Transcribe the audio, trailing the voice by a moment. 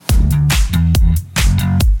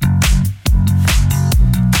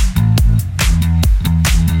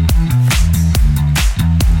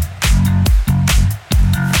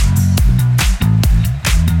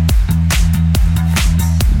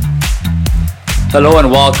Hello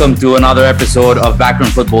and welcome to another episode of Backroom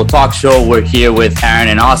Football Talk Show. We're here with Aaron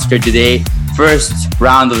and Oscar today. First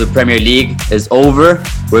round of the Premier League is over.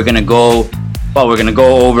 We're gonna go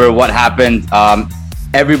over what happened.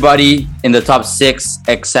 Everybody in the top six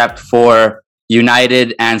except for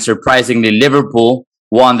United and surprisingly Liverpool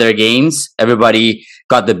won their games. Everybody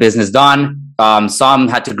got the business done. Some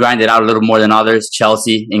had to grind it out a little more than others,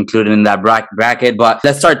 Chelsea included in that bracket. But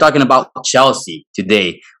let's start talking about Chelsea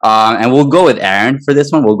today. And we'll go with Aaron for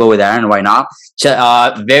this one. We'll go with Aaron. Why not?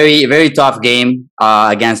 Very, very tough game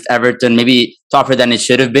against Everton. Maybe tougher than it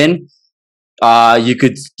should have been. You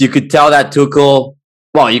could tell that Tuchel.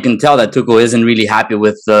 Well, you can tell that Tuchel isn't really happy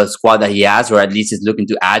with the squad that he has, or at least is looking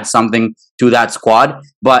to add something to that squad.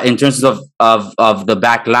 But in terms of the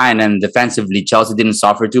back line and defensively, Chelsea didn't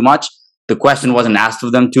suffer too much. The question wasn't asked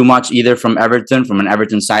of them too much either from an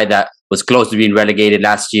Everton side that was close to being relegated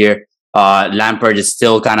last year. Lampard is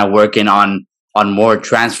still kind of working on more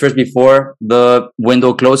transfers before the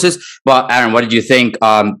window closes. But Aaron, what did you think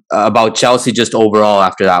about Chelsea just overall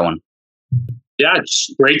after that one? Yeah,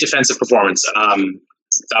 great defensive performance.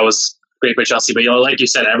 That was great by Chelsea. But like you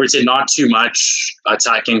said, Everton, not too much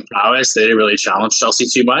attacking prowess. They didn't really challenge Chelsea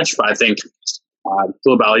too much. But I think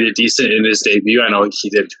Koulibaly did decent in his debut. I know he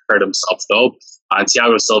did hurt himself though.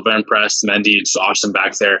 Thiago Silva impressed. Mendy is awesome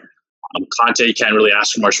back there. Conte, you can't really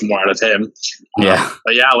ask for much more out of him.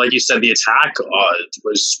 But yeah, like you said, the attack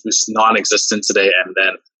was non-existent today. And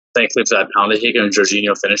then thankfully for that penalty kick and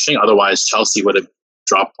Jorginho finishing. Otherwise, Chelsea would have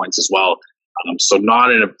dropped points as well. So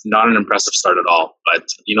not an impressive start at all. But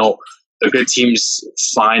the good teams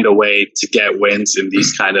find a way to get wins in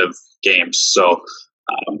these kind of games. So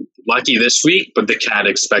lucky this week, but they can't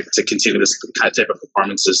expect to continue this kind of type of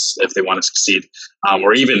performances if they want to succeed,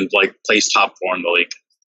 or even like place top 4 in the league.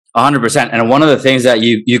 100%. And one of the things that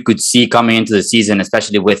you could see coming into the season,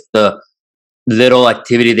 especially with the little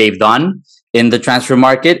activity they've done in the transfer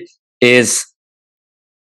market, is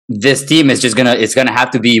this team is just gonna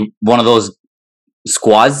have to be one of those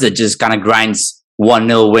squads that just kind of grinds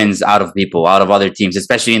 1-0 wins out of other teams,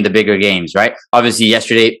 especially in the bigger games, right? Obviously,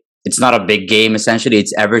 yesterday, it's not a big game, essentially.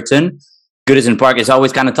 It's Everton. Goodison Park is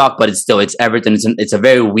always kind of tough, but it's Everton. It's a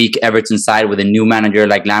very weak Everton side with a new manager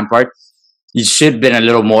like Lampard. It should have been a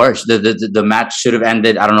little more. The match should have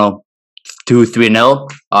ended, 2-3-0.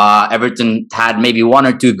 Everton had maybe 1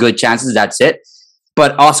 or 2 good chances. That's it.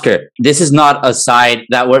 But Oscar, this is not a side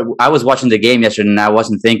that I was watching the game yesterday and I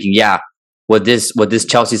wasn't thinking, what this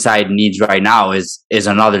Chelsea side needs right now is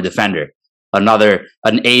another defender, an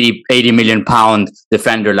 80 million pound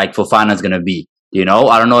defender like Fofana is going to be. I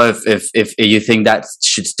don't know if you think that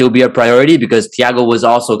should still be a priority, because Thiago was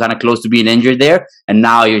also kind of close to being injured there, and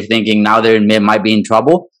now you're thinking now they might be in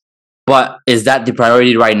trouble. But is that the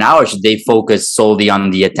priority right now, or should they focus solely on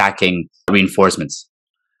the attacking reinforcements?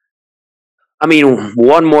 I mean,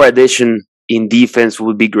 one more addition in defense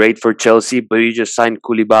would be great for Chelsea, but you just signed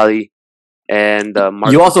Koulibaly and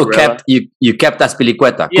Marco you also Cucurella. kept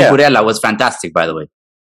Azpilicueta. Yeah. Cucurella was fantastic, by the way.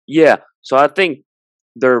 Yeah, so I think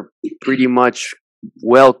they're pretty much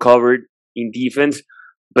well covered in defense.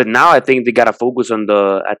 But now I think they got to focus on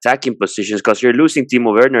the attacking positions, because you're losing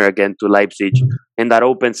Timo Werner again to Leipzig, and that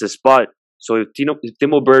opens a spot. So if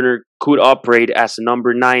Timo Werner could operate as a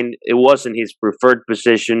number 9, it wasn't his preferred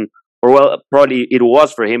position. Or, well, probably it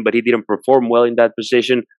was for him, but he didn't perform well in that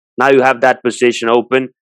position. Now you have that position open,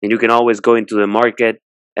 and you can always go into the market.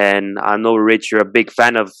 And I know, Rich, you're a big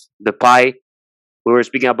fan of Depay. We were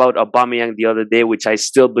speaking about Aubameyang the other day, which I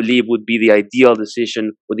still believe would be the ideal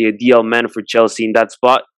decision or the ideal man for Chelsea in that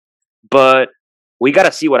spot. But we got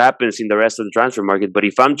to see what happens in the rest of the transfer market. But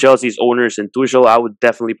if I'm Chelsea's owners and Tuchel, I would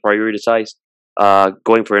definitely prioritize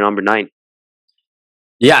going for a number 9.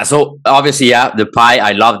 Yeah, so obviously, Depay,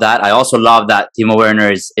 I love that. I also love that Timo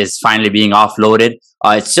Werner is finally being offloaded.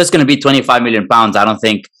 It's just going to be 25 million pounds. I don't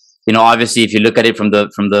think, obviously, if you look at it from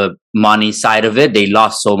the money side of it, they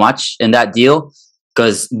lost so much in that deal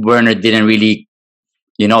because Werner didn't really,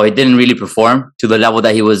 it didn't really perform to the level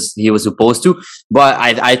that he was supposed to. But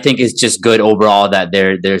I think it's just good overall that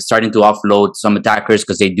they're starting to offload some attackers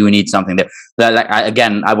because they do need something there. But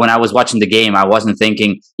when I was watching the game, I wasn't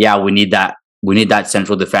thinking, we need that. We need that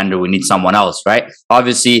central defender. We need someone else, right?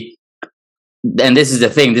 Obviously, and this is the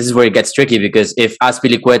thing. This is where it gets tricky, because if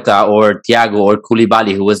Azpilicueta or Thiago or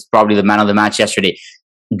Koulibaly, who was probably the man of the match yesterday,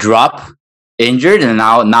 drop injured, and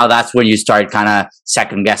now that's when you start kind of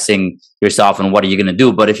second guessing yourself and what are you going to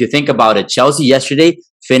do. But if you think about it, Chelsea yesterday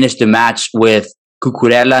finished the match with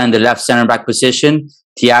Cucurella in the left center back position,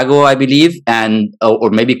 Thiago, I believe, and or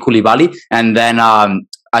maybe Koulibaly, and then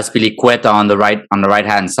Aspilicueta on the right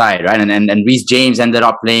hand side, right? And Reece James ended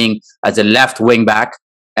up playing as a left wing back,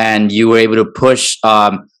 and you were able to push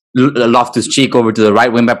Loftus Cheek over to the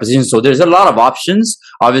right wing back position. So there's a lot of options.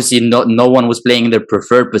 Obviously, no one was playing in their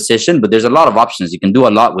preferred position, but there's a lot of options. You can do a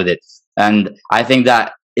lot with it, and I think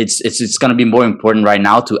that it's going to be more important right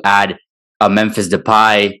now to add a Memphis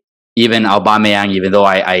Depay, even Aubameyang. Even though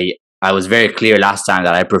I was very clear last time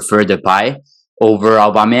that I prefer Depay over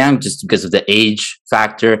Aubameyang just because of the age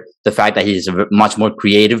factor, the fact that he's a much more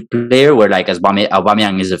creative player, where like as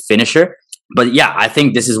Aubameyang is a finisher. But yeah, I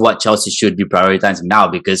think this is what Chelsea should be prioritizing now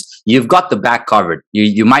because you've got the back covered.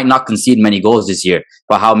 You might not concede many goals this year,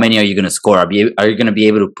 but how many are you going to score? Are you going to be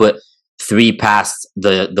able to put 3 past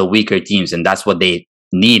the weaker teams? And that's what they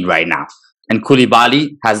need right now. And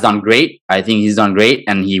Koulibaly has done great. I think he's done great,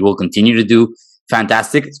 and he will continue to do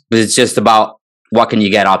fantastic. But it's just about what can you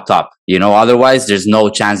get up top. Otherwise, there's no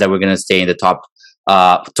chance that we're going to stay in the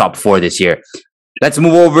top 4 this year. Let's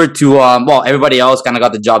move over to, everybody else kind of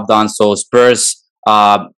got the job done. So Spurs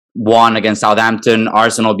won against Southampton.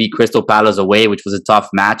 Arsenal beat Crystal Palace away, which was a tough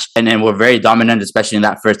match. And then were very dominant, especially in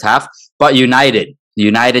that first half. But United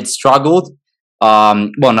struggled.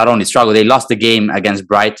 Not only struggled, they lost the game against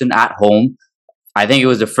Brighton at home. I think it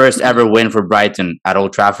was the first ever win for Brighton at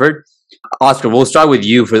Old Trafford. Oscar, we'll start with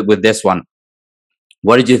you with this one.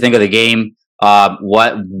 What did you think of the game?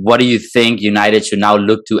 What do you think United should now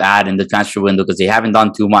look to add in the transfer window, because they haven't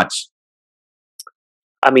done too much?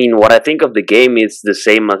 I mean, what I think of the game is the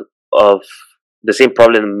same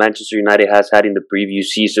problem Manchester United has had in the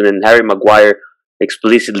previous season, and Harry Maguire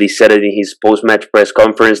explicitly said it in his post-match press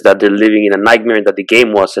conference that they're living in a nightmare and that the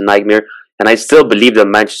game was a nightmare. And I still believe that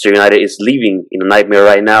Manchester United is living in a nightmare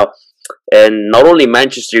right now. And not only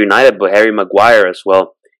Manchester United, but Harry Maguire as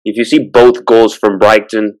well. If you see both goals from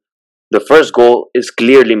Brighton, the first goal is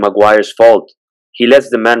clearly Maguire's fault. He lets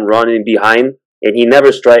the man run in behind, and he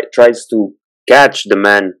never tries to catch the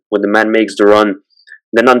man when the man makes the run.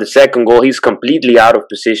 Then on the second goal, he's completely out of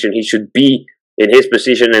position. He should be in his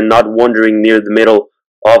position and not wandering near the middle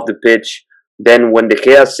of the pitch. Then when De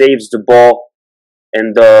Gea saves the ball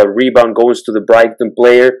and the rebound goes to the Brighton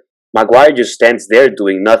player, Maguire just stands there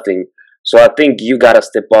doing nothing. So I think you gotta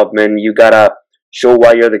step up, man. You gotta show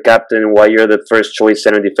why you're the captain, why you're the first choice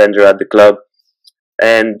center defender at the club.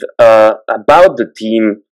 And about the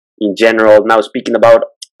team in general, now speaking about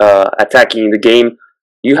attacking the game,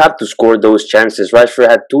 you have to score those chances. Rashford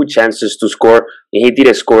had 2 chances to score, and he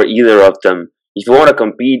didn't score either of them. If you want to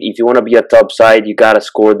compete, if you want to be a top side, you got to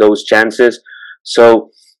score those chances.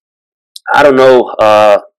 So, I don't know.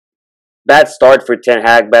 Bad start for Ten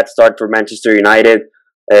Hag, bad start for Manchester United.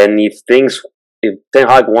 And if Ten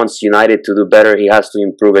Hag wants United to do better, he has to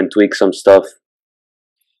improve and tweak some stuff.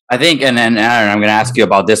 I think, and Aaron, I'm going to ask you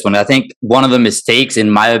about this one. I think one of the mistakes, in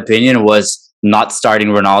my opinion, was not starting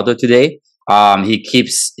Ronaldo today. He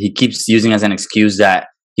keeps using as an excuse that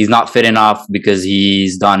he's not fit enough because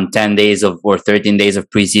he's done 10 days or 13 days of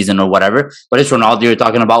preseason or whatever. But it's Ronaldo you're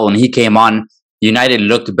talking about. When he came on, United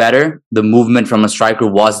looked better. The movement from a striker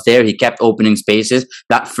was there. He kept opening spaces.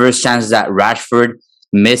 That first chance that Rashford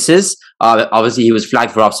misses, obviously he was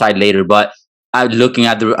flagged for offside later, but looking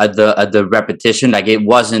at the repetition, like it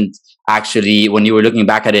wasn't actually, when you were looking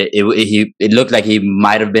back at it, it looked like he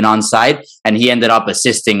might have been onside, and he ended up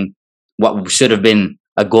assisting what should have been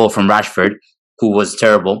a goal from Rashford, who was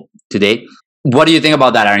terrible today. What do you think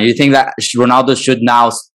about that, Aaron? You think that Ronaldo should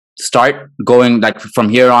now start going, like from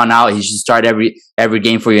here on out, he should start every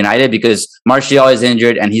game for United, because Martial is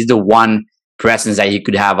injured and he's the one presence that he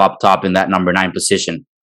could have up top in that number 9 position?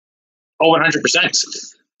 Oh,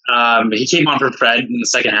 100%. He came on for Fred in the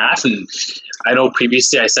second half, and I know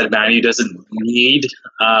previously I said Man U doesn't need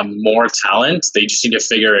more talent. They just need to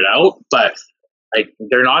figure it out. But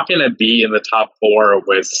they're not going to be in the top 4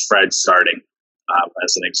 with Fred starting,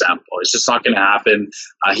 as an example. It's just not going to happen.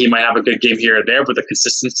 He might have a good game here or there, but the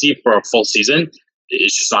consistency for a full season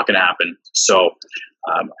is just not going to happen. So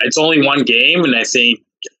it's only one game, and I think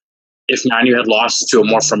if Man U had lost to a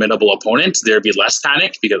more formidable opponent, there'd be less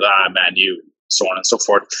panic because Man U, so on and so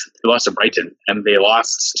forth. They lost to Brighton, and they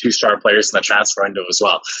lost 2 star players in the transfer window as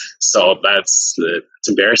well. So it's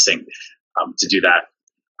embarrassing to do that.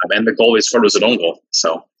 And the goal they scored was an own goal,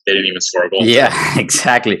 so they didn't even score a goal. Yeah,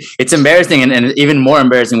 exactly. It's embarrassing, and even more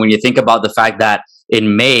embarrassing when you think about the fact that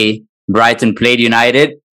in May, Brighton played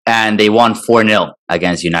United and they won 4-0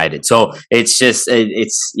 against United. So it's just,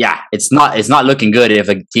 it's not looking good if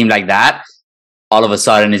a team like that all of a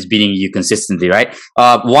sudden is beating you consistently, right?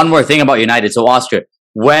 One more thing about United. So Oscar,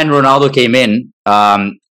 when Ronaldo came in,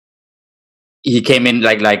 he came in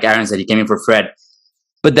like Aaron said, he came in for Fred.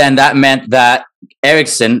 But then that meant that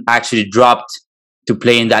Eriksen actually dropped to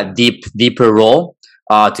play in that deeper role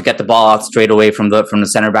to get the ball out straight away from the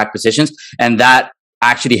center back positions, and that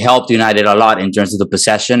actually helped United a lot in terms of the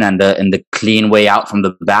possession and the clean way out from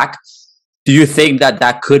the back. Do you think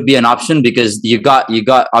that could be an option? Because you got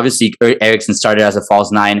obviously Eriksen started as a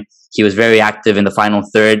false nine. He was very active in the final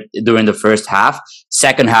third during the first half.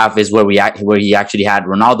 Second half is where he actually had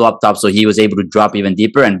Ronaldo up top, so he was able to drop even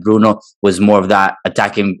deeper, and Bruno was more of that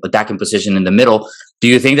attacking position in the middle. Do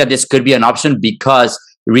you think that this could be an option? Because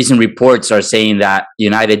recent reports are saying that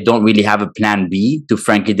United don't really have a plan B to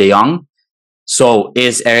Frankie de Jong. So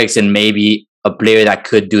is Eriksen maybe a player that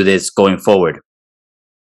could do this going forward?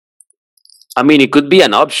 I mean, it could be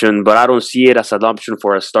an option, but I don't see it as an option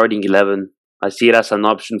for a starting 11. I see it as an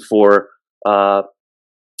option for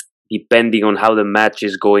depending on how the match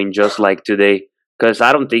is going, just like today. Because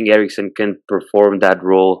I don't think Eriksen can perform that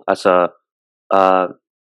role as a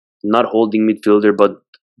not holding midfielder, but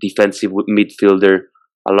defensive midfielder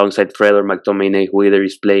alongside Fred or McTominay, who either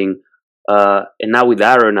is playing. And now with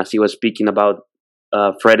Aaron, as he was speaking about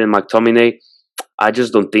Fred and McTominay, I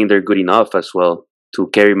just don't think they're good enough as well to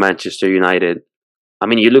carry Manchester United. I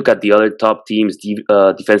mean, you look at the other top teams,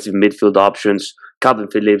 defensive midfield options, Calvin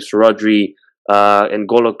Phillips, Rodri, and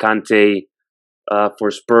N'Golo Kante for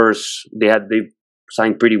Spurs. They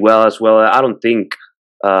signed pretty well as well. I don't think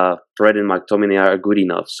Fred and McTominay are good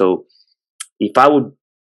enough. So if I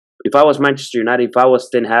was Manchester United, if I was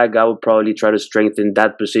Ten Hag, I would probably try to strengthen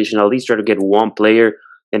that position, at least try to get one player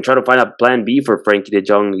and try to find a plan B for Frankie de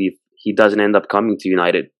Jong if he doesn't end up coming to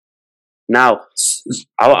United. Now,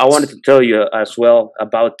 I wanted to tell you as well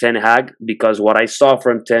about Ten Hag, because what I saw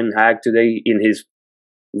from Ten Hag today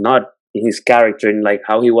not in his character and like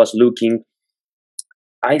how he was looking,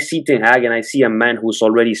 I see Ten Hag and I see a man who's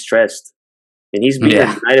already stressed. And he's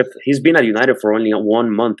been at United for only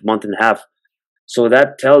 1 month and a half. So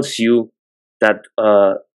that tells you that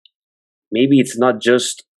maybe it's not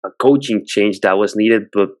just a coaching change that was needed,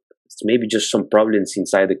 but it's maybe just some problems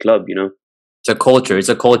inside the club, you know? It's a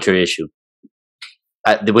culture issue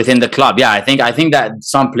within the club. Yeah, I think that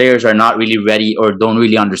some players are not really ready or don't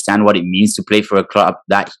really understand what it means to play for a club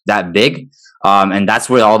that big, and that's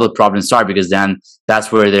where all the problems start. Because then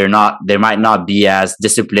that's where they might not be as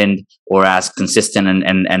disciplined or as consistent,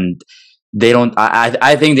 and they don't.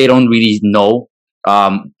 I think they don't really know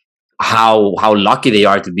how lucky they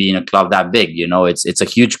are to be in a club that big. You know, it's a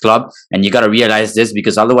huge club, and you got to realize this,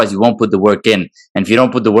 because otherwise you won't put the work in, and if you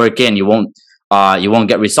don't put the work in, you won't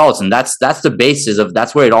get results. And that's the basis of,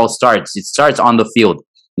 that's where it all starts. It starts on the field,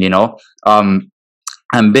 you know.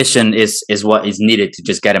 Ambition is what is needed to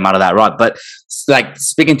just get him out of that rut. But like,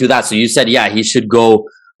 speaking to that, so you said, yeah, he should go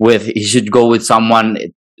with someone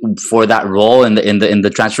for that role in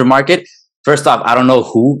the transfer market. First off, I don't know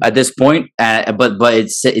who at this point, but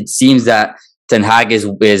it seems that Ten Hag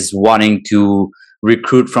is wanting to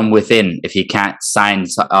recruit from within if he can't sign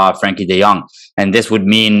Frankie de Jong, and this would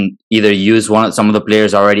mean either use some of the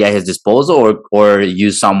players already at his disposal, or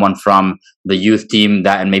use someone from the youth team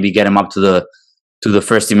and maybe get him up to the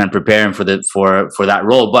first team and prepare him for that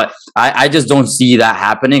role. But I just don't see that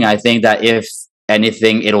happening. I think that if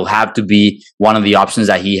anything, it'll have to be one of the options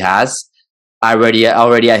that he has already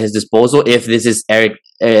at his disposal. If this is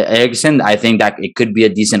Eriksen, I think that it could be a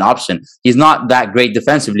decent option. He's not that great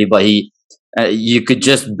defensively, but you could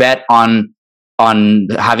just bet on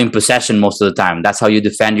having possession most of the time. That's how you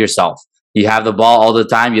defend yourself. You have the ball all the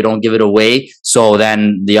time. You don't give it away. So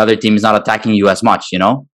then the other team is not attacking you as much, you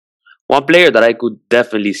know? One player that I could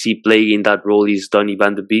definitely see playing in that role is Donny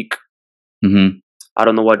van de Beek. Mm-hmm. I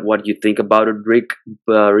don't know what you think about it,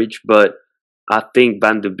 Rich, but I think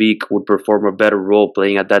Van de Beek would perform a better role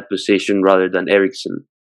playing at that position rather than Eriksen.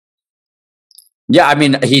 Yeah, I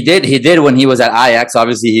mean, he did when he was at Ajax.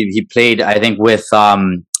 Obviously, he played, I think, with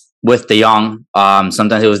De Jong.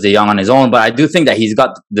 Sometimes it was De Jong on his own, but I do think that he's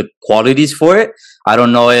got the qualities for it. I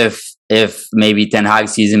don't know if maybe Ten Hag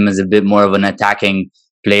sees him as a bit more of an attacking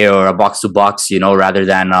player or a box to box, you know, rather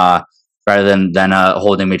than a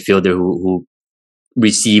holding midfielder who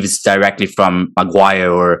receives directly from Maguire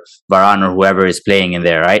or Varane or whoever is playing in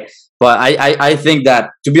there, right? But I think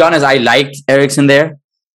that, to be honest, I liked Eriksen there.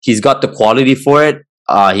 He's got the quality for it.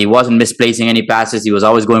 He wasn't misplacing any passes. He was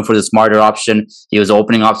always going for the smarter option. He was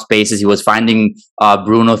opening up spaces. He was finding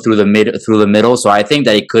Bruno through the middle. So I think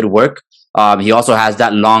that it could work. He also has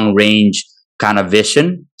that long range kind of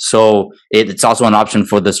vision. So it's also an option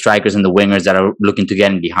for the strikers and the wingers that are looking to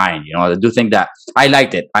get in behind. I do think that I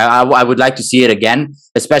liked it. I would like to see it again,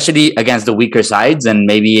 especially against the weaker sides. And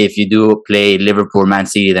maybe if you do play Liverpool, Man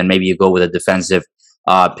City, then maybe you go with a defensive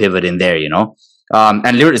pivot in there. And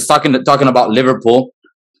it's talking about Liverpool.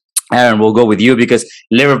 Aaron, we'll go with you because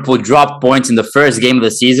Liverpool dropped points in the first game of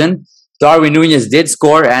the season. Darwin Núñez did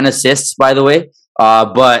score and assists, by the way,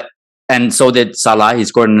 and so did Salah. He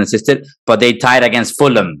scored and assisted, but they tied against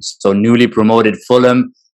Fulham. So newly promoted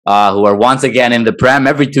Fulham, who are once again in the Prem.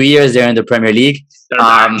 Every 2 years they're in the Premier League.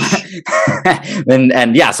 And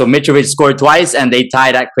yeah, so Mitrovic scored twice, and they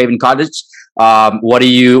tied at Craven Cottage. What do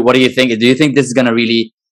you think? Do you think this is going to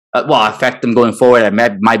really affect them going forward?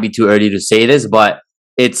 It might be too early to say this, but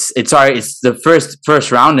it's the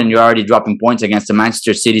first round, and you're already dropping points against the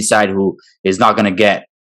Manchester City side, who is not going to get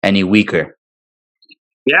any weaker.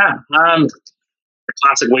 Yeah, a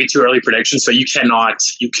classic way too early prediction. So you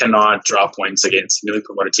cannot drop points against a newly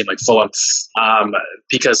promoted team like Fulham,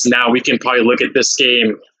 because now we can probably look at this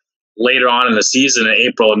game later on in the season in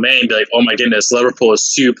April and May and be like, oh my goodness, Liverpool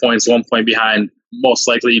is 2 points, 1 point behind most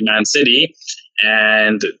likely Man City,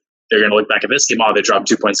 and they're going to look back at this game. Oh, they dropped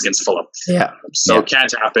 2 points against Fulham. Yeah. So it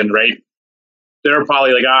can't happen, right? They're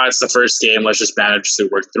probably like, it's the first game. Let's just manage to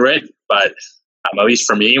work through it. But at least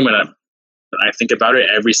for me, when I think about it,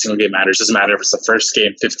 every single game matters. Doesn't matter if it's the first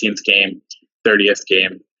game, 15th game, 30th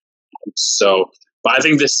game. So, but I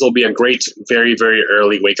think this will be a great, very, very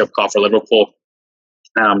early wake-up call for Liverpool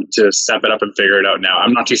to step it up and figure it out now.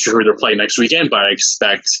 I'm not too sure who they're playing next weekend, but I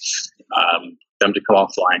expect them to come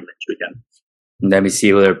off flying next weekend. Let me see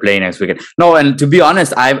who they're playing next weekend. No, and to be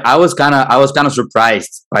honest, I was kind of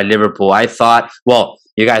surprised by Liverpool. I thought,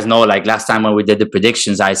 you guys know, like last time when we did the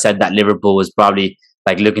predictions, I said that Liverpool was probably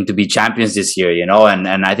like looking to be champions this year,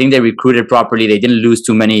 and I think they recruited properly. They didn't lose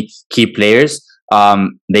too many key players.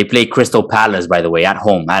 They play Crystal Palace, by the way, at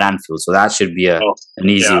home at Anfield, so that should be an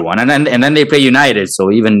easy one. And then they play United,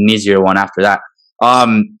 so even an easier one after that.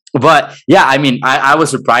 But yeah, I mean, I was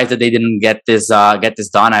surprised that they didn't get this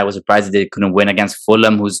done. I was surprised that they couldn't win against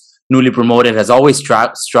Fulham, who's newly promoted, has always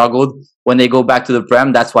struggled when they go back to the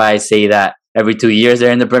Prem. That's why I say that every 2 years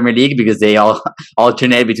they're in the Premier League, because they all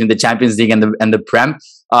alternate between the Champions League and the Prem.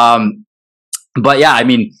 But yeah, I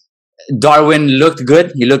mean, Darwin looked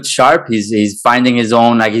good. He looked sharp. He's finding his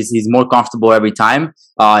own. Like he's more comfortable every time.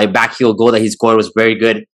 A backheel goal that he scored was very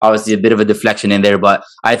good. Obviously, a bit of a deflection in there, but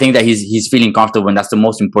I think that he's feeling comfortable, and that's the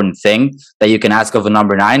most important thing that you can ask of a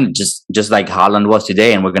number 9. Just like Haaland was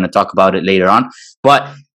today, and we're going to talk about it later on. But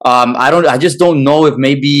I just don't know if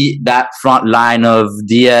maybe that front line of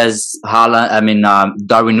Diaz, Haaland,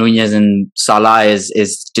 Darwin Núñez and Salah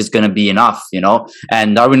is just going to be enough,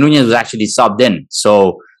 And Darwin Núñez was actually subbed in,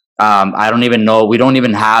 so. I don't even know. We don't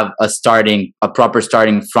even have a proper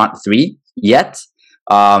starting front 3 yet.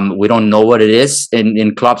 We don't know what it is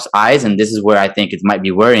in Klopp's eyes, and this is where I think it might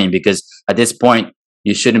be worrying, because at this point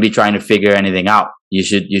you shouldn't be trying to figure anything out. You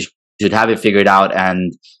should have it figured out,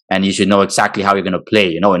 and you should know exactly how you're going to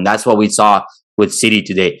play. And that's what we saw with City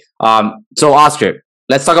today. So Oscar,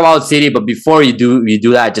 let's talk about City. But before you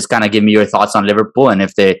do that, just kind of give me your thoughts on Liverpool and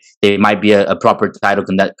if they might be a proper title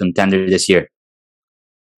contender this year.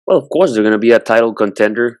 Well, of course, they're going to be a title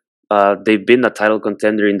contender. They've been a title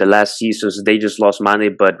contender in the last seasons. They just lost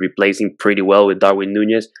Mane, but replacing pretty well with Darwin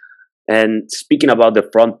Núñez. And speaking about the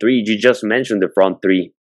front 3, you just mentioned the front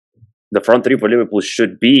 3. The front 3 for Liverpool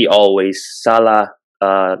should be always Salah,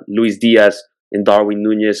 Luis Diaz, and Darwin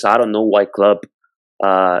Núñez. I don't know why Klopp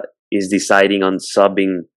is deciding on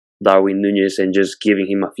subbing Darwin Núñez and just giving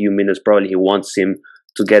him a few minutes. Probably he wants him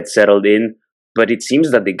to get settled in. But it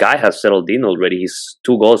seems that the guy has settled in already. He's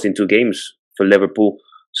 2 goals in 2 games for Liverpool.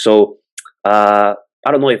 So, I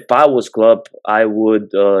don't know, if I was Klopp, I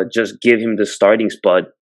would just give him the starting spot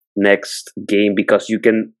next game, because you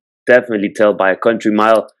can definitely tell by a country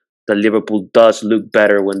mile that Liverpool does look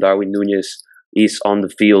better when Darwin Núñez is on the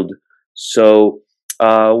field. So,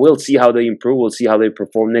 we'll see how they improve. We'll see how they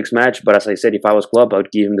perform next match. But as I said, if I was Klopp, I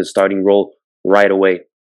would give him the starting role right away.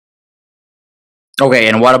 Okay,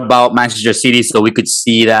 and what about Manchester City? So we could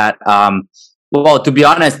see that. To be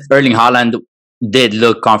honest, Erling Haaland did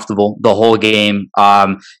look comfortable the whole game.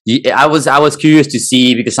 I was curious to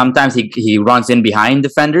see, because sometimes he runs in behind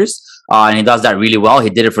defenders, and he does that really well.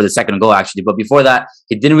 He did it for the second goal actually, but before that,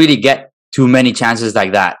 he didn't really get too many chances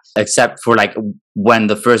like that, except for like when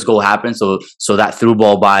the first goal happened. So that through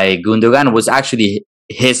ball by Gundogan was actually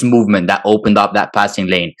his movement that opened up that passing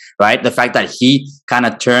lane, right? The fact that he kind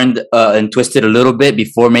of turned and twisted a little bit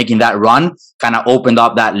before making that run kind of opened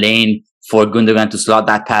up that lane for Gundogan to slot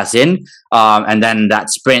that pass in. And then that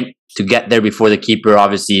sprint to get there before the keeper,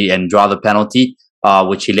 obviously, and draw the penalty,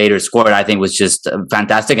 which he later scored, I think was just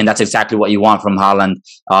fantastic. And that's exactly what you want from Haaland,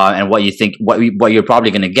 and what you think, what you're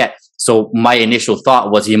probably going to get. So my initial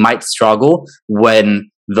thought was he might struggle when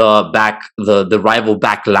the rival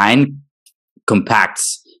back line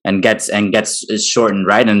compacts and gets shortened,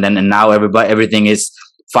 right? And now everything is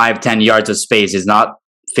 5-10 yards of space, is not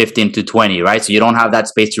 15 to 20, right? So you don't have that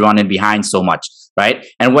space to run in behind so much, right?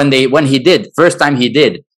 And when he did, first time he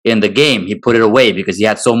did in the game, he put it away because he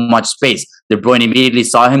had so much space. De Bruyne immediately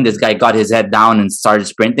saw him. This guy got his head down and started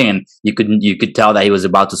sprinting, and you could tell that he was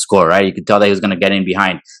about to score, right? You could tell that he was going to get in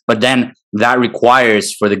behind. But then that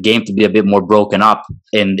requires for the game to be a bit more broken up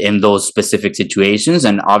in those specific situations.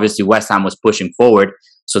 And obviously West Ham was pushing forward,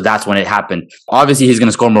 so that's when it happened. Obviously he's going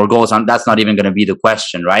to score more goals. That's not even going to be the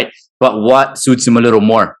question, right? But what suits him a little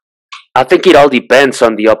more? I think it all depends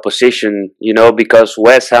on the opposition, because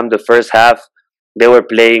West Ham, the first half, they were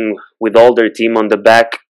playing with all their team on the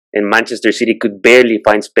back, and Manchester City could barely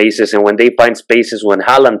find spaces. And when they find spaces, when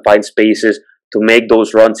Haaland finds spaces to make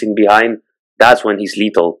those runs in behind, that's when he's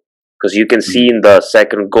lethal. Because you can see in the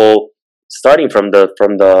second goal, starting from the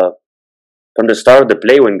start of the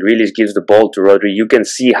play, when Grealish gives the ball to Rodri, you can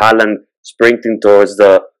see Haaland sprinting towards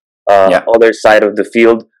the other side of the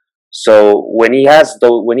field. So when he has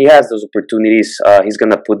those opportunities, he's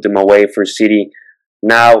gonna put them away for City.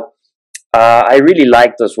 Now, I really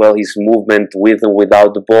liked as well his movement with and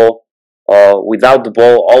without the ball. Without the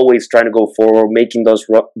ball, always trying to go forward, making those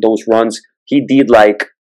runs. He did like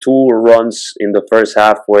 2 runs in the first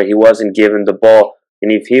half where he wasn't given the ball,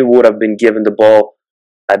 and if he would have been given the ball,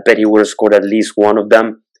 I bet he would have scored at least one of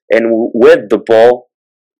them. And with the ball,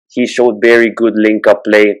 he showed very good link-up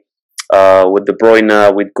play with De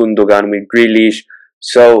Bruyne, with Gundogan, with Grealish.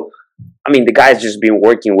 So, I mean, the guy's just been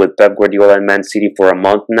working with Pep Guardiola and Man City for a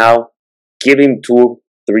month now. Give him 2-3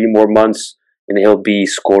 more months, and he'll be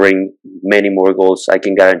scoring many more goals. I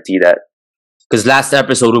can guarantee that. Because last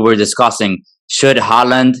episode we were discussing, should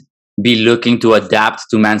Haaland be looking to adapt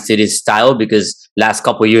to Man City's style? Because last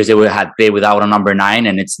couple of years they had played without a number 9,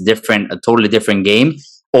 and it's a totally different game.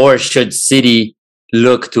 Or should City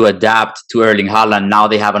look to adapt to Erling Haaland? Now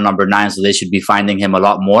they have a number 9, so they should be finding him a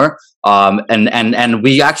lot more. And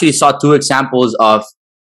we actually saw 2 examples of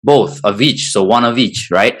both of each, so one of each,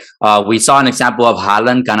 right? We saw an example of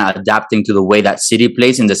Haaland kind of adapting to the way that City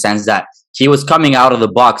plays, in the sense that he was coming out of the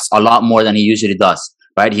box a lot more than he usually does,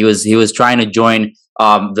 right? He was trying to join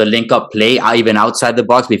the link-up play even outside the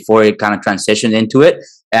box before it kind of transitioned into it,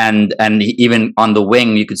 and even on the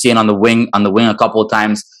wing, you could see it on the wing a couple of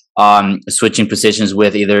times, switching positions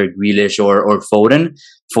with either Grealish or Foden.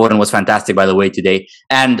 Foden was fantastic, by the way, today.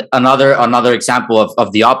 And another example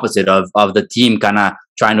of the opposite of the team kind of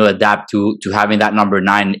trying to adapt to having that number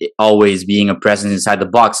 9 always being a presence inside the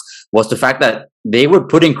box was the fact that they were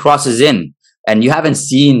putting crosses in, and you haven't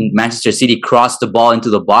seen Manchester City cross the ball into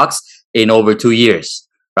the box in over 2 years,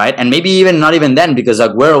 right? And maybe even not even then, because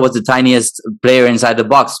Aguero was the tiniest player inside the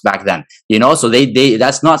box back then, so they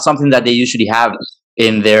that's not something that they usually have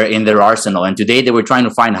in their arsenal. And today they were trying to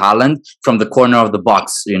find Haaland from the corner of the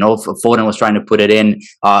box. Foden was trying to put it in.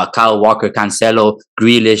 Kyle Walker, Cancelo,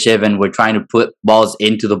 Grealish even were trying to put balls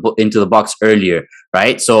into the box earlier,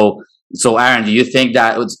 right? So Aaron, do you think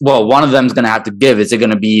that one of them is going to have to give? Is it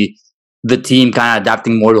going to be the team kind of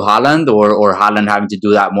adapting more to Haaland, or Haaland having to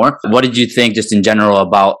do that more? What did you think, just in general,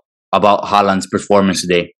 about Haaland's performance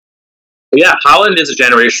today? Yeah, Haaland is a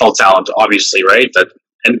generational talent, obviously, right?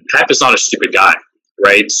 And Pep is not a stupid guy.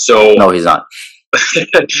 Right, so no, he's not.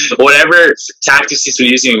 Whatever tactics he's been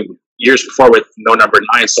using years before with no number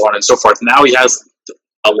 9, so on and so forth. Now he has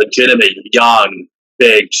a legitimate, young,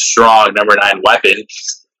 big, strong number 9 weapon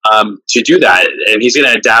to do that, and he's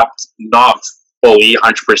going to adapt, not fully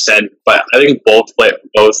 100%, but I think both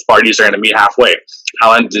parties are going to meet halfway.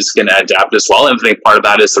 Haaland is going to adapt as well, and I think part of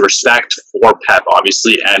that is the respect for Pep,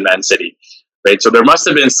 obviously, and Man City. Right, so there must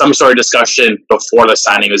have been some sort of discussion before the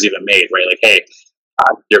signing was even made. Right, like, hey,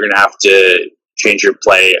 you're going to have to change your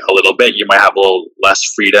play a little bit. You might have a little less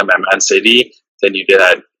freedom at Man City than you did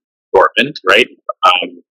at Dortmund, right?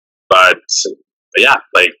 But yeah,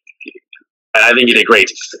 I think he did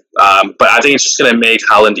great. But I think it's just going to make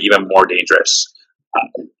Haaland even more dangerous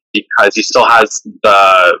because he still has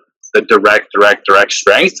the direct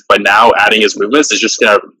strength, but now adding his movements is just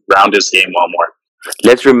going to round his game one more.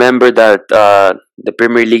 Let's remember that the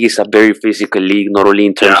Premier League is a very physical league, not only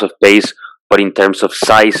in terms of pace, but in terms of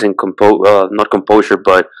size and not composure,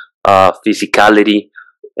 but physicality.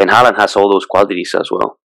 And Haaland has all those qualities as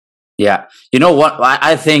well. Yeah, you know what?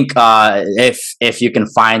 I think if you can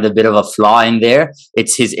find a bit of a flaw in there,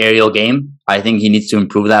 it's his aerial game. I think he needs to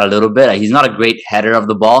improve that a little bit. He's not a great header of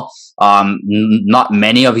the ball. Not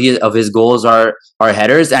many of his goals are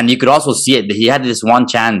headers, and you could also see it. He had this one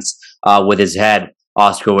chance with his head,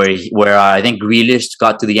 Oscar, where I think Grealish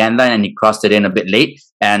got to the end line and he crossed it in a bit late.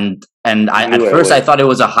 And at first I thought it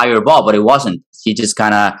was a higher ball, but it wasn't. He just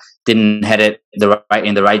kind of didn't head it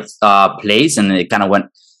in the right place, and it kind of went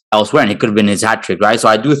elsewhere, and it could have been his hat trick, right? So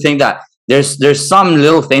I do think that there's some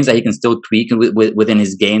little things that he can still tweak within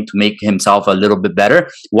his game to make himself a little bit better.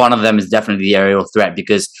 One of them is definitely the aerial threat,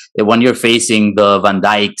 because when you're facing the Van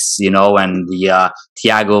Dijks, and the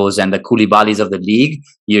Thiagos and the Koulibalys of the league,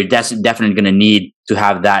 you're definitely going to need to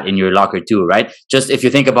have that in your locker too, right? Just if you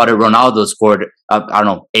think about it, Ronaldo scored I don't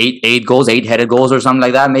know, eight headed goals or something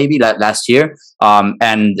like that, maybe last year.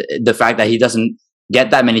 And the fact that he doesn't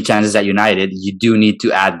get that many chances at United, you do need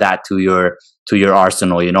to add that to your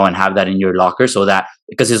arsenal, and have that in your locker, so that,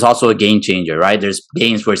 because it's also a game changer, right? There's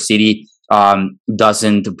games where City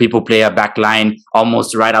people play a back line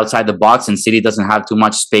almost right outside the box, and City doesn't have too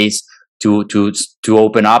much space to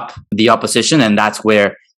open up the opposition, and that's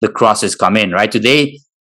where the crosses come in, right? Today,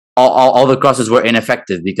 all the crosses were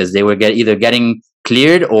ineffective because they were either getting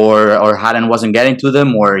cleared or Haaland wasn't getting to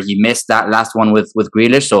them, or he missed that last one with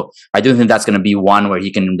Grealish. So I do think that's going to be one where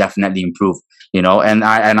he can definitely improve, and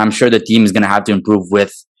I'm sure the team is going to have to improve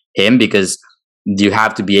with him, because you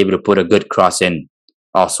have to be able to put a good cross in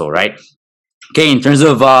also, right? Okay, in terms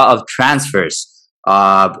of transfers,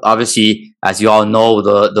 obviously, as you all know,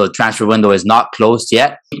 the transfer window is not closed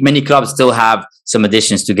yet. Many clubs still have some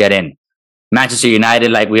additions to get in. Manchester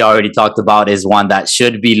United, like we already talked about, is one that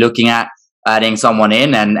should be looking at adding someone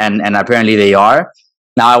in, and apparently they are.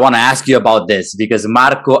 Now, I want to ask you about this, because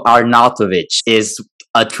Marko Arnautovic is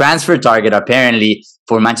a transfer target, apparently,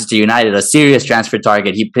 for Manchester United, a serious transfer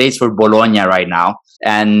target. He plays for Bologna right now,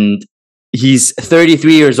 and he's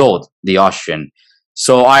 33 years old, the Austrian.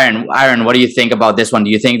 So, Aaron, what do you think about this one? Do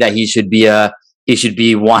you think that he should be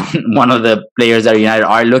one of the players that United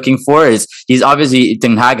are looking for? He's obviously,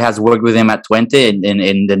 Ten Hag has worked with him at Twente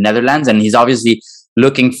in the Netherlands, and he's obviously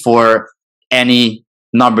looking for any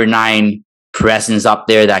number 9 presence up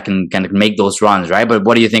there that can make those runs, right? But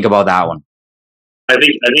what do you think about that one? I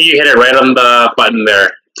think you hit it right on the button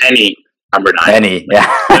there. Any number 9. Any,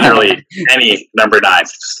 yeah. Literally any number 9.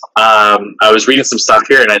 I was reading some stuff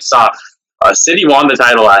here, and I saw City won the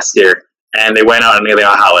title last year, and they went out and they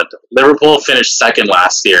got Haaland. Liverpool finished second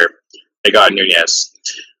last year. They got Nunez.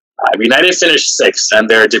 United finished 6th, and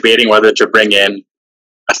they're debating whether to bring in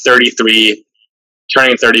a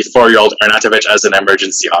turning 34-year-old Arnautovic as an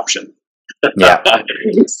emergency option. Yeah.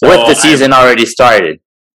 So with the season already started.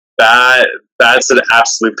 That's an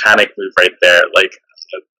absolute panic move right there. Like,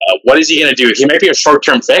 what is he going to do? He might be a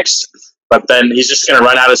short-term fix, but then he's just going to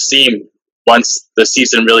run out of steam once the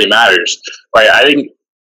season really matters. Right? I think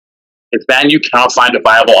if Man U cannot find a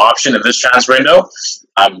viable option in this transfer window,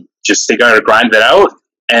 just they got to grind it out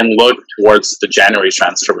and look towards the January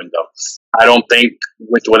transfer window. I don't think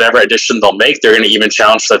with whatever addition they'll make, they're going to even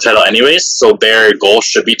challenge for the title anyways. So their goal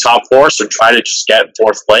should be top 4. So try to just get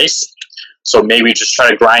 4th place. So maybe just try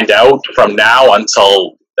to grind out from now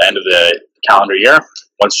until the end of the calendar year.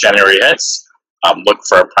 Once January hits, look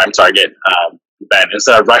for a prime target. Then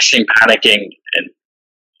instead of rushing, panicking, and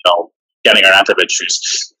getting Arnautovic,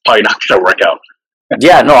 who's probably not going to work out.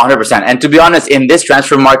 Yeah, no, 100%. And to be honest, in this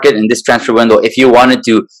transfer market, in this transfer window, if you wanted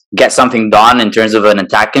to get something done in terms of an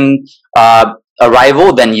attacking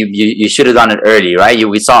arrival, then you should have done it early, right?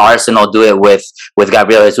 We saw Arsenal do it with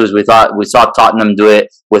Gabriel Jesus. We saw Tottenham do it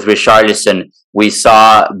with Richarlison. We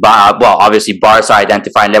saw, obviously Barca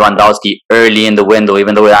identifying Lewandowski early in the window,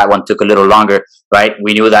 even though that one took a little longer, right?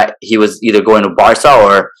 We knew that he was either going to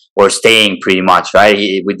Barca or staying, pretty much, right?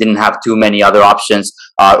 We didn't have too many other options,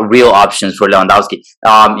 real options for Lewandowski.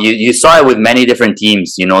 You saw it with many different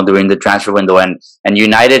teams, during the transfer window, and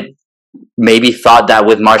United maybe thought that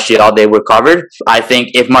with Martial they were covered. I think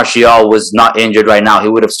if Martial was not injured right now, he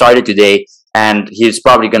would have started today, and he's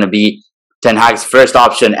probably going to be Ten Hag's first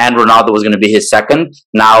option, and Ronaldo was going to be his second.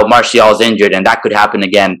 Now Martial's injured, and that could happen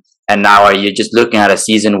again. And now are you just looking at a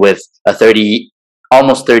season with a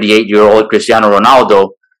almost 38-year-old Cristiano Ronaldo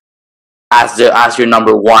as your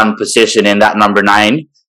number 1 position in that number 9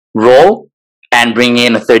 role, and bring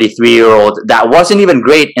in a 33-year-old that wasn't even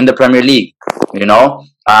great in the Premier League?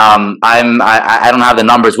 I don't have the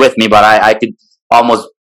numbers with me, but I could almost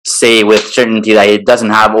say with certainty that he doesn't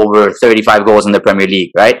have over 35 goals in the Premier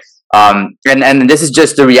League, right? And this is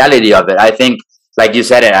just the reality of it. I think, like you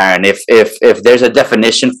said it, Aaron, if there's a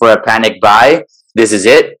definition for a panic buy, this is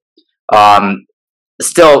it.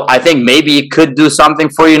 Still, I think maybe it could do something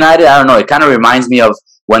for United. I don't know. It kind of reminds me of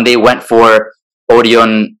when they went for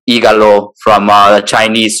Orion Igalo from the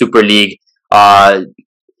Chinese Super League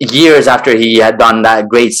years after he had done that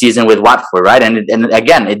great season with Watford, right? And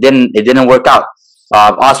again, it didn't work out.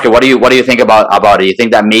 Oscar, what do you think about it? You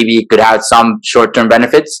think that maybe it could have some short term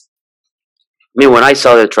benefits? I mean, when I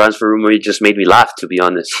saw the transfer rumor, it just made me laugh, to be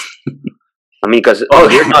honest. I mean, because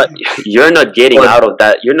you're not getting out of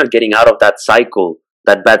that. You're not getting out of that cycle,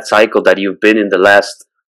 that bad cycle that you've been in the last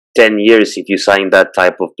 10 years. If you sign that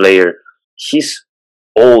type of player, he's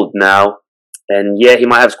old now, and yeah, he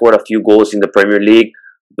might have scored a few goals in the Premier League,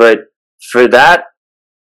 but for that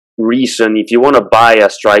reason, if you want to buy a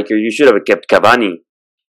striker, you should have kept Cavani,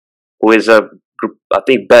 who is I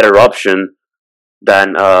think, better option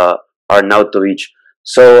than Arnautovic.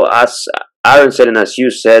 So as Aaron said, and as you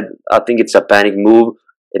said, I think it's a panic move,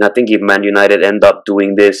 and I think if Man United end up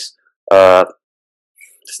doing this,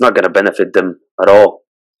 it's not going to benefit them at all.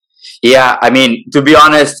 Yeah, I mean, to be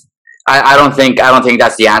honest, I don't think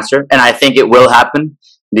that's the answer, and I think it will happen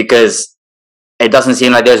because it doesn't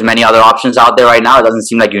seem like there's many other options out there right now. It doesn't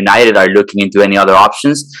seem like United are looking into any other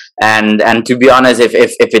options, and to be honest, if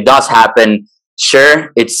it does happen,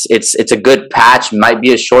 sure, it's a good patch. Might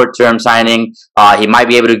be a short term signing. He might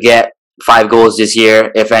be able to get 5 goals this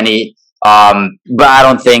year, if any. But I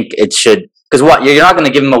don't think it should. Because you're not going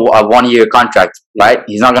to give him a 1-year contract, right?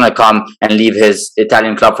 He's not going to come and leave his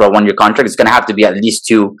Italian club for a 1-year contract. It's going to have to be at least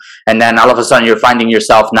 2. And then all of a sudden you're finding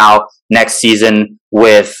yourself now next season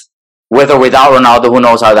with or without Ronaldo. Who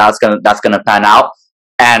knows how that's gonna pan out?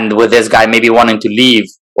 And with this guy maybe wanting to leave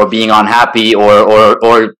or being unhappy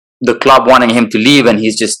or the club wanting him to leave and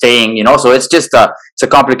he's just staying, so it's a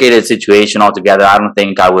complicated situation altogether. I don't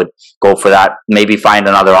think I would go for that. Maybe find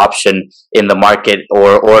another option in the market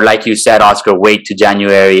or like you said, Oscar, wait to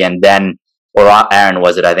January and then, or Aaron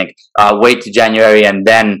was it, I think, wait to January and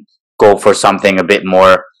then go for something a bit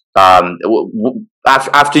more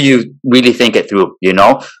after you really think it through,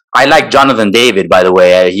 I like Jonathan David, by the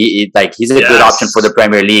way. He's a good option for the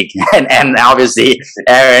Premier League, and obviously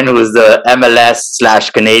Aaron, who's the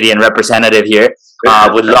MLS/Canadian representative here,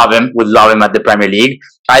 would love him at the Premier League.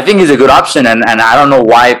 I think he's a good option, and I don't know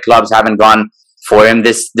why clubs haven't gone for him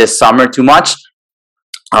this summer too much.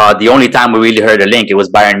 The only time we really heard a link, it was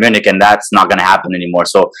Bayern Munich, and that's not going to happen anymore.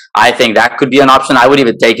 So I think that could be an option. I would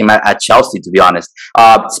even take him at Chelsea, to be honest.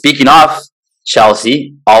 Speaking of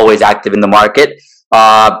Chelsea, always active in the market.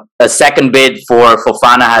 A second bid for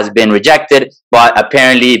Fofana has been rejected, but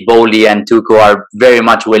apparently Bowley and Tuchel are very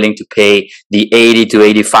much willing to pay the 80 to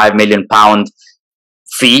 85 million pound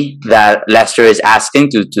fee that Leicester is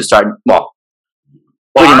asking to start.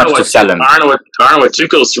 Pretty much to sell him. I don't know what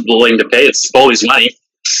Tuchel's willing to pay. It's Bowley's money.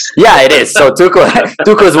 Yeah, it is. So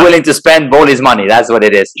Tuchel's willing to spend Bowley's money. That's what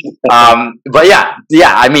it is. But yeah.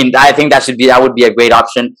 I mean, I think that would be a great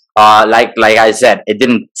option. Like I said, it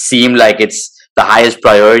didn't seem like it's the highest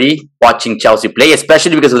priority watching Chelsea play,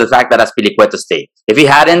 especially because of the fact that Azpilicueta stayed. If he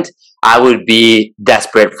hadn't, I would be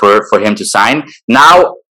desperate for him to sign.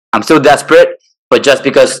 Now, I'm still desperate, but just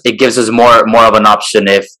because it gives us more of an option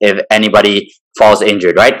if anybody falls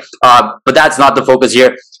injured, right? But that's not the focus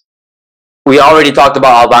here. We already talked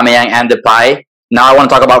about Aubameyang and Depay. Now I want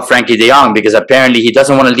to talk about Frankie de Jong because apparently he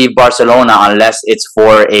doesn't want to leave Barcelona unless it's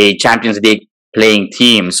for a Champions League playing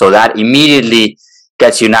team. So that immediately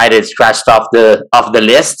gets United scratched off the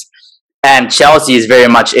list, and Chelsea is very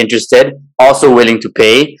much interested, also willing to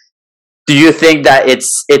pay. Do you think that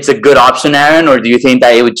it's a good option, Aaron, or do you think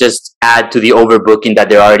that it would just add to the overbooking that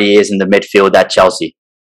there already is in the midfield at Chelsea?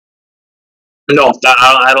 No,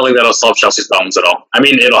 I don't think that'll solve Chelsea's problems at all. I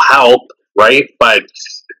mean, it'll help, right? But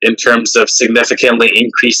in terms of significantly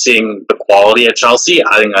increasing the quality at Chelsea,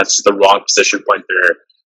 I think that's the wrong position point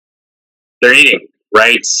they're eating.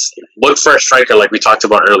 Right, look for a striker like we talked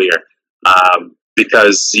about earlier,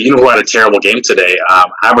 because you know who had a terrible game today.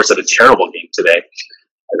 Havertz had a terrible game today,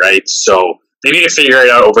 right? So they need to figure it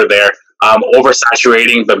out over there.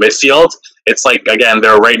 Oversaturating the midfield. It's like again,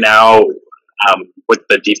 they're right now with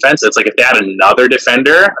the defense. It's like if they had another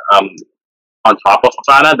defender on top of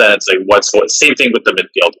Fofana, then it's like what's same thing with the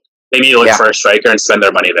midfield. They need to look for a striker and spend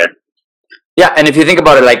their money there. Yeah, and if you think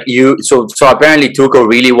about it, so apparently Tuchel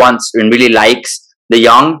really wants and really likes De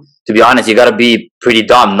Jong. To be honest, you got to be pretty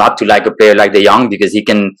dumb not to like a player like De Jong because he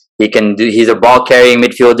can do. He's a ball carrying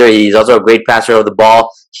midfielder. He's also a great passer of the ball.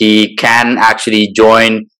 He can actually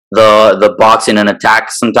join the box in an attack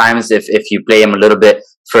sometimes if you play him a little bit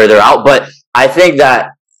further out. But I think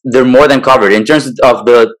that they're more than covered in terms of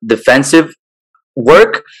the defensive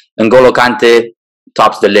work. N'Golo Kante,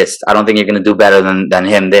 tops the list. I don't think you're going to do better than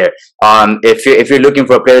him there. If you're looking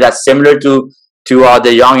for a player that's similar to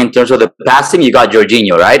De Jong in terms of the passing, you got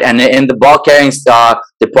Jorginho, right? And in the ball carrying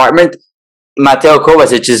department, Mateo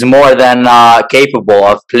Kovacic is more than capable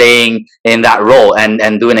of playing in that role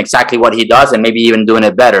and doing exactly what he does, and maybe even doing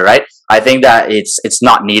it better, right? I think that it's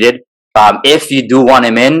not needed. If you do want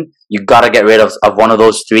him in, you got to get rid of one of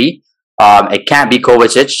those three. It can't be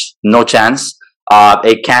Kovacic, no chance.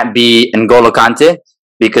 It can't be N'Golo Kante,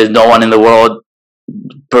 because no one in the world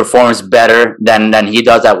performs better than he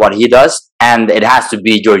does at what he does. And it has to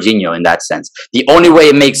be Jorginho in that sense. The only way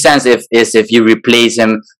it makes sense is if you replace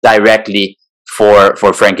him directly for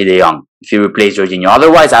Frankie de Jong. If you replace Jorginho.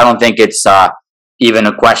 Otherwise, I don't think it's even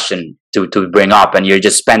a question to bring up, and you're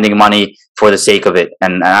just spending money for the sake of it.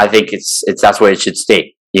 And I think it's that's where it should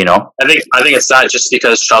stay. You know, I think it's not just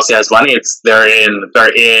because Chelsea has money. It's they're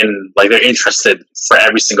interested for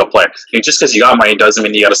every single player. I mean, just because you got money doesn't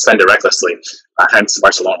mean you got to spend it recklessly. Hence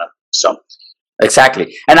Barcelona. So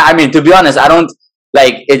exactly. And I mean, to be honest, I don't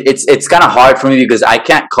like it's kind of hard for me because I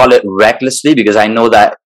can't call it recklessly, because I know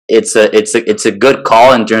that it's a good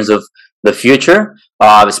call in terms of the future,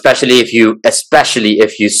 especially if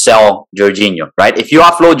you sell Jorginho, right? If you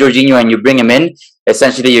offload Jorginho and you bring him in,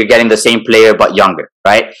 essentially you're getting the same player but younger,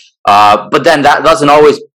 right? But then that doesn't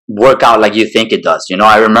always work out like you think it does. You know,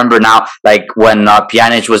 I remember now, like when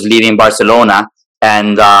Pjanic was leaving Barcelona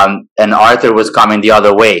and Arthur was coming the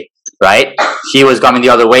other way, right? He was coming the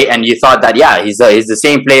other way, and you thought that he's the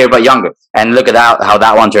same player but younger. And look at how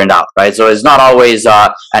that one turned out, right? So it's not always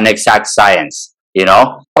an exact science. You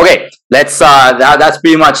know? Okay, let's that's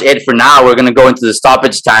pretty much it for now. We're gonna go into the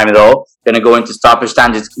stoppage time though.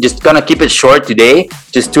 Just gonna keep it short today.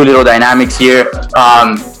 Just two little dynamics here.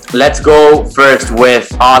 Let's go first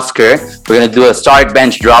with Oscar. We're gonna do a start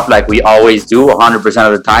bench drop like we always do 100%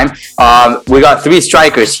 of the time. We got three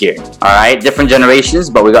strikers here. Alright, different generations,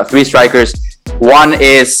 but we got three strikers. One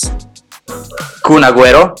is Kun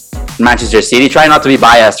Agüero, Manchester City. Try not to be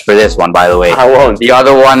biased for this one, by the way. I won't. The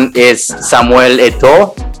other one is Samuel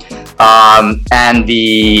Eto'o. And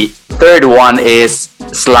the third one is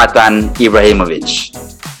Zlatan Ibrahimovic.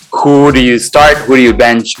 Who do you start? Who do you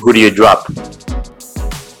bench? Who do you drop?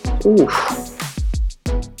 Oof.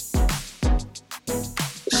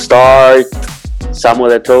 Start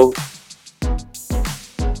Samuel Eto'o,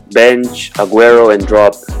 bench Agüero, and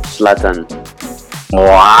drop Zlatan.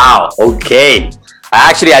 Wow. Okay.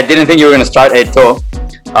 I didn't think you were going to start Eto'o.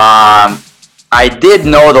 I did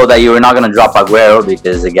know though that you were not going to drop Agüero,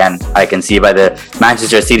 because again, I can see by the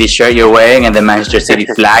Manchester City shirt you're wearing and the Manchester City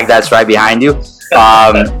flag that's right behind you.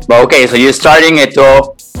 But okay, so you're starting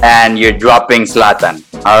Eto'o and you're dropping Zlatan.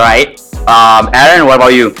 All right. Aaron, what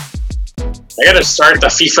about you? I gotta start the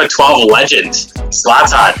FIFA 12 legend,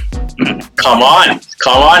 Zlatan. Come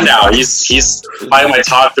on now. He's probably my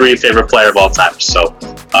top 3 favorite player of all time. So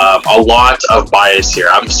a lot of bias here.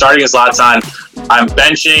 I'm starting as Zlatan. I'm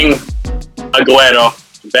benching Agüero,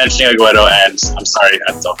 and I'm sorry,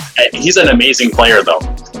 he's an amazing player though.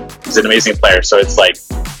 He's an amazing player, so it's like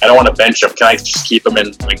I don't want to bench him. Can I just keep him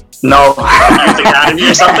in like no youth academy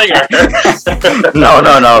or something? No.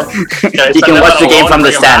 You can watch the game from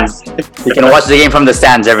the stands. You can watch the game from the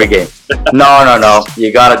stands every game. No.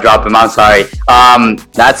 You gotta drop him. I'm sorry.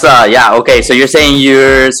 That's okay. So you're saying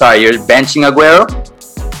you're benching Agüero?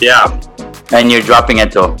 Yeah. And you're dropping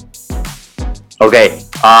Eto'o. Okay.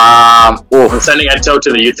 I'm sending Eto'o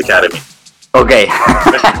to the youth academy. Okay.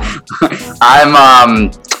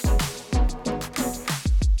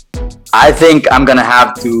 I think I'm gonna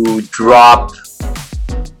have to drop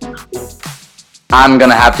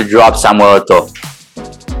Samuel Eto'o.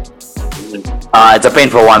 It's a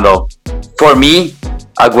painful one though. For me,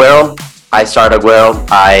 Agüero, I start Agüero.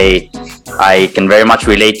 I can very much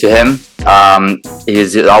relate to him.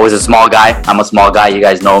 He's always a small guy. I'm a small guy. You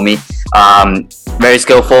guys know me. Very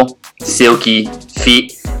skillful, silky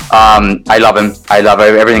feet. I love him. I love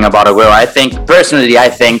everything about Agüero.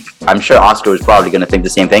 I'm sure Oscar was probably going to think the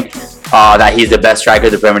same thing. That he's the best striker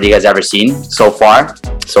the Premier League has ever seen so far.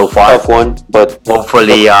 Top one, but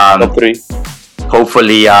hopefully, top 3.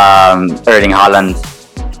 Hopefully, Erling Haaland,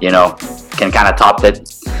 can kind of top it.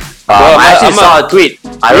 I actually saw a tweet.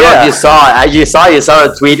 I don't know if you saw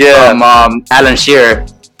a tweet from Alan Shearer.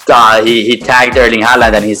 He tagged Erling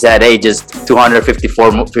Haaland and he said, "Hey, just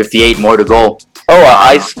 258 more to go." Oh,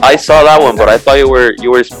 I saw that one, but I thought you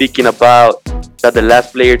were speaking about that the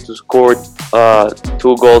last player to score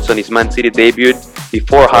 2 goals on his Man City debut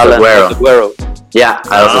before Haaland was Agüero. Yeah,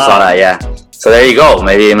 I also saw that. Yeah. So there you go.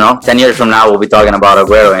 Maybe 10 years from now we'll be talking about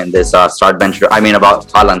Agüero in this start bench. About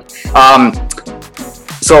Haaland.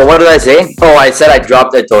 So what did I say? Oh, I said I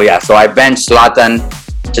dropped it. Oh yeah. So I benched Zlatan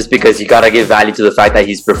just because you gotta give value to the fact that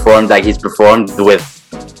he's performed like he's performed with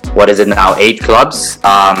what is it now, 8 clubs.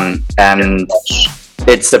 And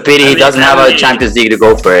it's a pity he doesn't have a Champions League to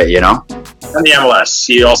go for it, you know. And the MLS,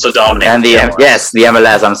 he also dominated. And the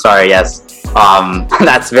MLS. I'm sorry. Yes,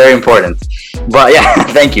 that's very important. But yeah,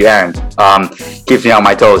 thank you, Aaron. Keeps me on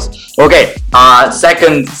my toes. Okay,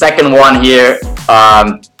 second one here.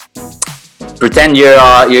 Pretend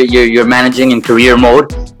you're managing in career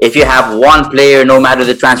mode. If you have one player, no matter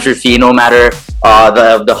the transfer fee, no matter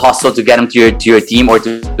the hustle to get him to your team or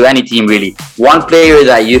to any team really, one player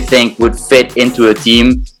that you think would fit into a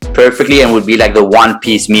team perfectly and would be like the one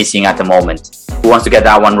piece missing at the moment. Who wants to get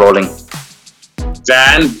that one rolling?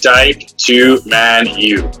 Van Dijk to Man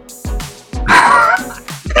U.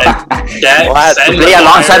 To play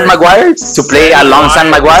alongside Maguire? To play alongside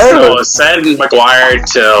Maguire? So send Maguire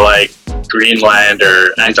to like Greenland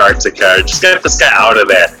or Antarctica. Just get this guy out of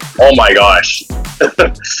there. Oh my gosh.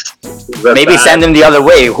 Maybe send him the other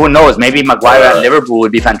way. Who knows? Maybe Maguire at Liverpool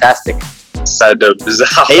would be fantastic. Send him.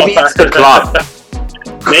 Maybe it's the club.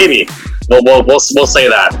 Maybe. We'll say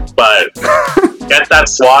that. But get that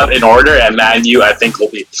squad in order, and Man U, I think, will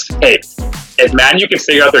be. Hey, if Man U can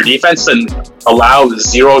figure out their defense and allow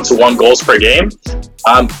 0 to 1 goals per game,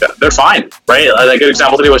 they're fine, right? A good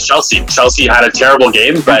example today was Chelsea. Chelsea had a terrible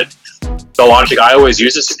game, but the logic I always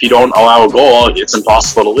use is if you don't allow a goal, it's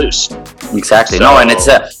impossible to lose. Exactly. So, no, and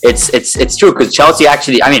it's true because Chelsea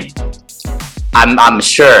actually. I mean, I'm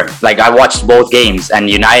sure. Like I watched both games, and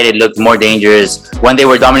United looked more dangerous when they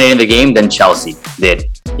were dominating the game than Chelsea did.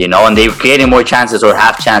 You know, and they were creating more chances or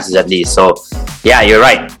half chances at least. So, yeah, you're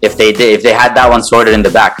right. If they had that one sorted in the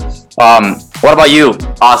back. What about you,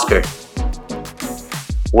 Oscar?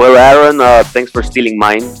 Well, Aaron, thanks for stealing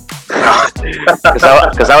mine.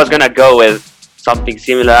 Because I was gonna go with something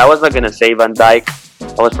similar. I was not gonna say Van Dijk.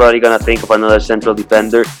 I was probably gonna think of another central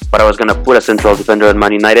defender, but I was gonna put a central defender at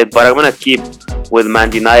Man United. But I'm gonna keep with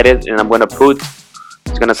Man United, and I'm gonna put.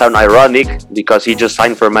 It's gonna sound ironic because he just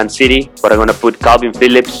signed for Man City, but I'm gonna put Calvin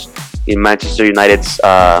Phillips in Manchester United's.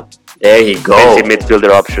 There you go. Midfielder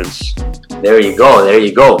options. There you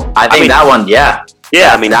go. I think that one, yeah.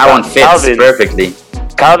 Yeah, I mean that one fits perfectly.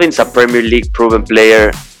 Calvin's a Premier League proven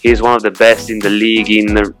player. He's one of the best in the league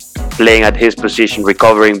in playing at his position,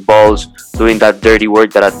 recovering balls, doing that dirty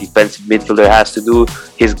work that a defensive midfielder has to do.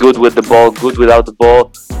 He's good with the ball, good without the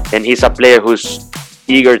ball, and he's a player who's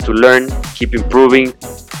eager to learn, keep improving,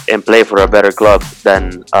 and play for a better club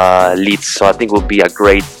than Leeds. So I think will be a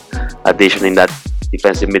great addition in that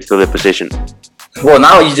defensive midfielder position. Well,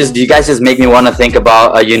 now you guys just make me want to think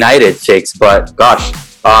about a United fix, but gosh,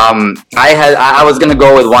 I was gonna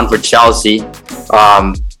go with one for Chelsea,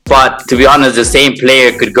 but to be honest, the same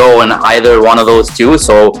player could go in either one of those two.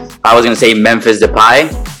 So I was gonna say Memphis Depay.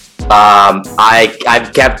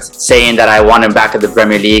 I've kept saying that I want him back at the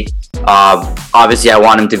Premier League. Obviously, I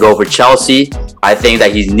want him to go for Chelsea. I think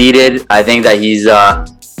that he's needed. I think that he's a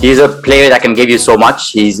player that can give you so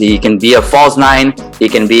much. He can be a false 9. He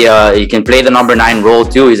can play the number 9 role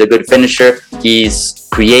too. He's a good finisher. He's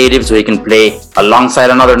creative, so he can play alongside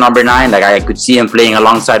another number 9. Like I could see him playing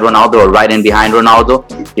alongside Ronaldo or right in behind Ronaldo.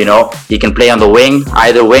 You know, he can play on the wing,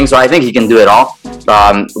 either wing. So I think he can do it all.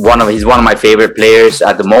 He's one of my favorite players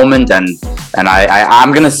at the moment, and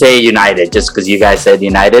I'm gonna say United just because you guys said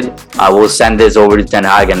United. I will send this over to Ten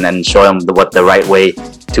Hag and then show him what the right way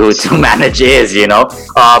to manage is, you know.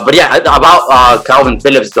 But yeah, about Calvin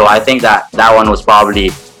Phillips though, I think that one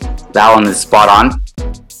is spot on.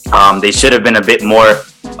 They should have been a bit more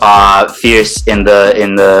fierce in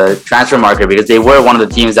the transfer market because they were one of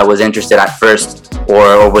the teams that was interested at first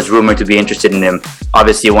or was rumored to be interested in him.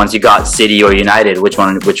 Obviously, once you got City or United, which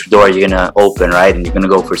door are you gonna open, right? And you're gonna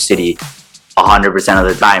go for City 100% of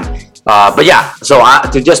the time. But yeah, so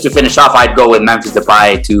just to finish off, I'd go with Memphis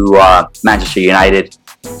Depay to Manchester United.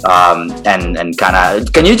 And kind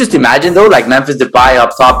of, can you just imagine though, like Memphis Depay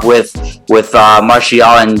up top with Martial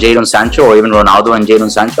and Jadon Sancho, or even Ronaldo and Jadon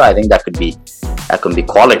Sancho? I think that could be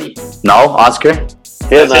quality. No, Oscar?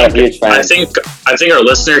 Still not a huge fan. I think our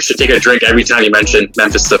listeners should take a drink every time you mention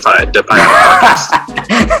Memphis Depay.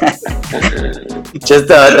 Just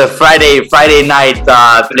the Friday night,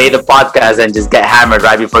 play the podcast and just get hammered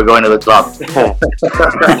right before going to the club.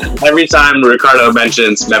 Every time Ricardo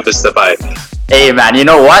mentions Memphis Depay. Hey man, you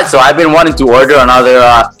know what? So I've been wanting to order another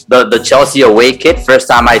the Chelsea away kit. First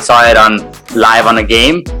time I saw it live on a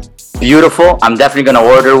game. Beautiful. I'm definitely gonna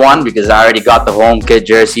order one because I already got the home kit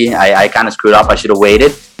jersey. I kind of screwed up. I should have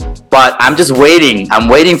waited. But I'm just waiting. I'm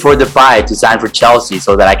waiting for Depay to sign for Chelsea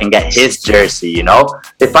so that I can get his jersey. You know,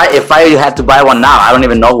 if I had to buy one now, I don't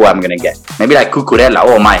even know who I'm gonna get. Maybe like Cucurella.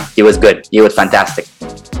 Oh my, he was good. He was fantastic.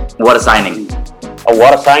 What a signing! Oh,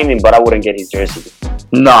 what a signing! But I wouldn't get his jersey.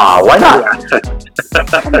 No, why not?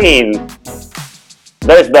 I mean,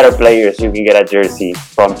 there's better players you can get a jersey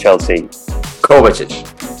from Chelsea. Kovacic.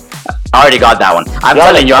 I already got that one. I'm Yeah,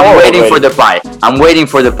 telling you, I'm waiting already. for Depay. I'm waiting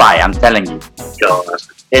for Depay. I'm telling you. God.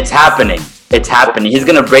 It's happening. It's happening. He's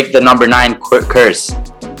gonna break the number 9 curse.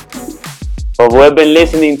 But we've been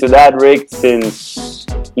listening to that, Rick, since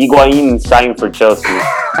Higuain signed for Chelsea.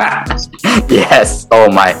 Yes. Oh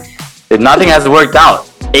my. Nothing has worked out.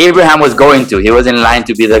 Abraham was going to. He was in line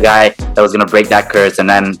to be the guy that was gonna break that curse, and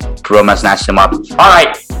then Roma snatched him up. All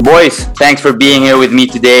right, boys. Thanks for being here with me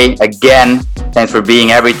today. Again, thanks for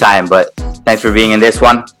being every time, but thanks for being in this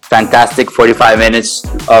one. Fantastic 45 minutes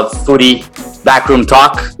of footy backroom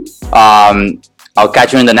talk. I'll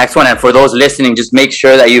catch you in the next one. And for those listening, just make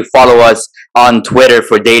sure that you follow us on Twitter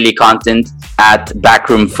for daily content at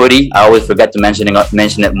Backroom Footy. I always forget to mention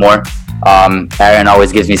it more. Aaron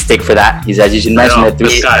always gives me stick for that. He says you should mention it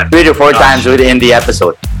 3 to 4 times within the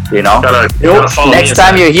episode. You know. Next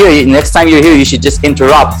time you're here, you should just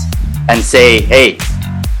interrupt and say, "Hey,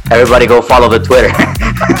 everybody, go follow the Twitter."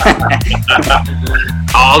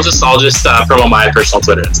 I'll just promote my personal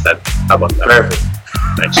Twitter instead. How about that? Perfect.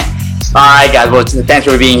 Thanks. All right, guys. Well, thanks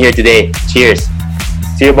for being here today. Cheers.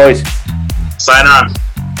 See you, boys. Sign on.